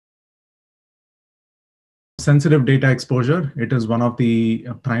sensitive data exposure, it is one of the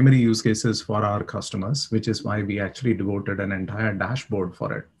primary use cases for our customers, which is why we actually devoted an entire dashboard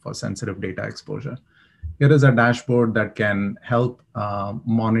for it, for sensitive data exposure. Here is a dashboard that can help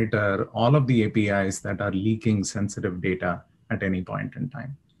monitor all of the APIs that are leaking sensitive data at any point in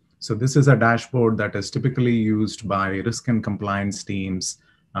time. So this is a dashboard that is typically used by risk and compliance teams,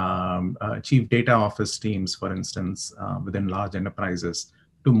 chief data office teams, for instance, within large enterprises,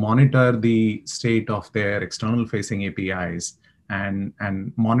 to monitor the state of their external facing APIs and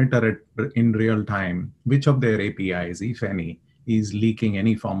monitor it in real time, which of their APIs, if any, is leaking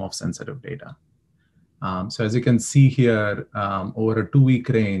any form of sensitive data. So as you can see here, over a 2-week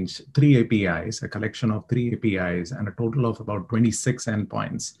range, 3 APIs, a collection of 3 APIs, and a total of about 26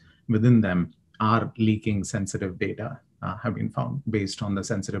 endpoints within them are leaking sensitive data, have been found based on the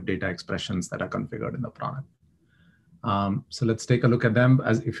sensitive data expressions that are configured in the product. So let's take a look at them.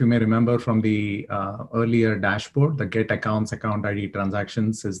 As if you may remember from the earlier dashboard, the get accounts, account ID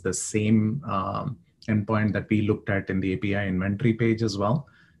transactions is the same endpoint that we looked at in the API inventory page as well.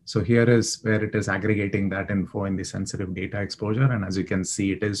 So here is where it is aggregating that info in the sensitive data exposure. And as you can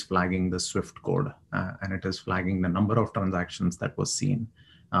see, it is flagging the Swift code and it is flagging the number of transactions that was seen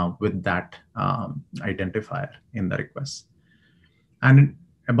with that identifier in the request. And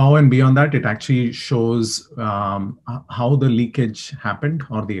above and beyond that, it actually shows how the leakage happened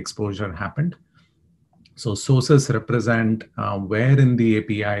or the exposure happened. So sources represent where in the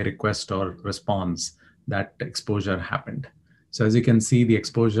API request or response that exposure happened. So as you can see, the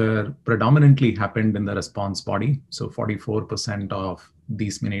exposure predominantly happened in the response body. So 44% of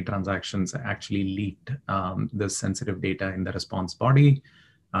these many transactions actually leaked this sensitive data in the response body.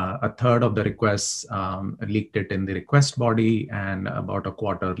 A third of the requests leaked it in the request body, and about a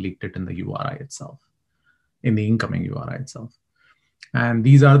quarter leaked it in the URI itself, in the incoming URI itself. And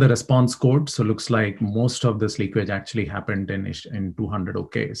these are the response codes. So it looks like most of this leakage actually happened in 200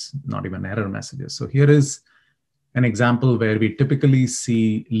 OKs, not even error messages. So here is an example where we typically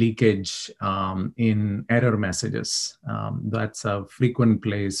see leakage in error messages. That's a frequent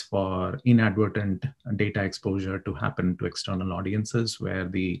place for inadvertent data exposure to happen to external audiences, where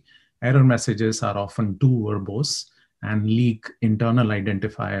the error messages are often too verbose and leak internal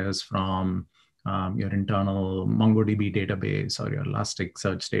identifiers from your internal MongoDB database or your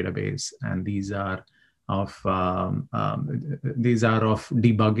Elasticsearch database. And these are of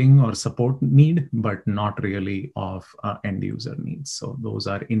debugging or support need, but not really of end user needs. So those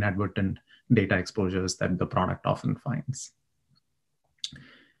are inadvertent data exposures that the product often finds.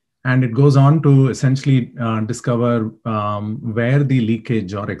 And it goes on to essentially discover where the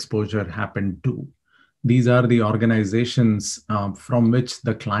leakage or exposure happened to. These are the organizations from which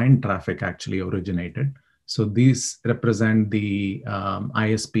the client traffic actually originated. So these represent the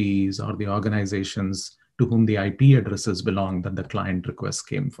ISPs or the organizations to whom the IP addresses belong that the client request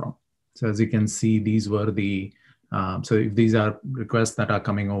came from. So as you can see, these were the, so if these are requests that are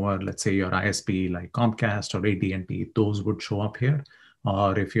coming over, let's say your ISP like Comcast or AT&T, those would show up here.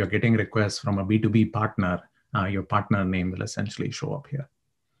 Or if you're getting requests from a B2B partner, your partner name will essentially show up here.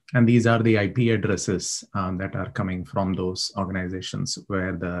 And these are the IP addresses that are coming from those organizations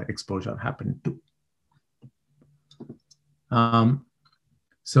where the exposure happened to.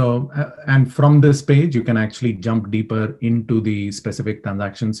 And from this page, you can actually jump deeper into the specific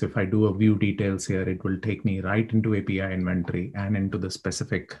transactions. If I do a view details here, it will take me right into API inventory and into the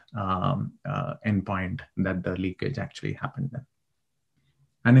specific endpoint that the leakage actually happened in.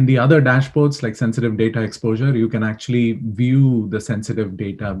 And in the other dashboards, like sensitive data exposure, you can actually view the sensitive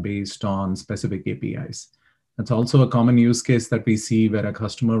data based on specific APIs. That's also a common use case that we see where a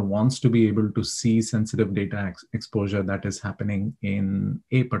customer wants to be able to see sensitive data exposure that is happening in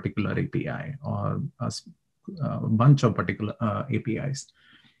a particular API or a bunch of particular APIs.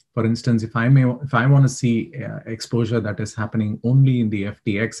 For instance, if I want to see exposure that is happening only in the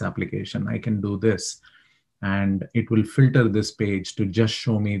FTX application, I can do this. And it will filter this page to just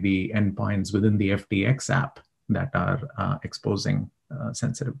show me the endpoints within the FTX app that are exposing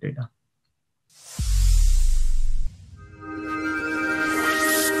sensitive data.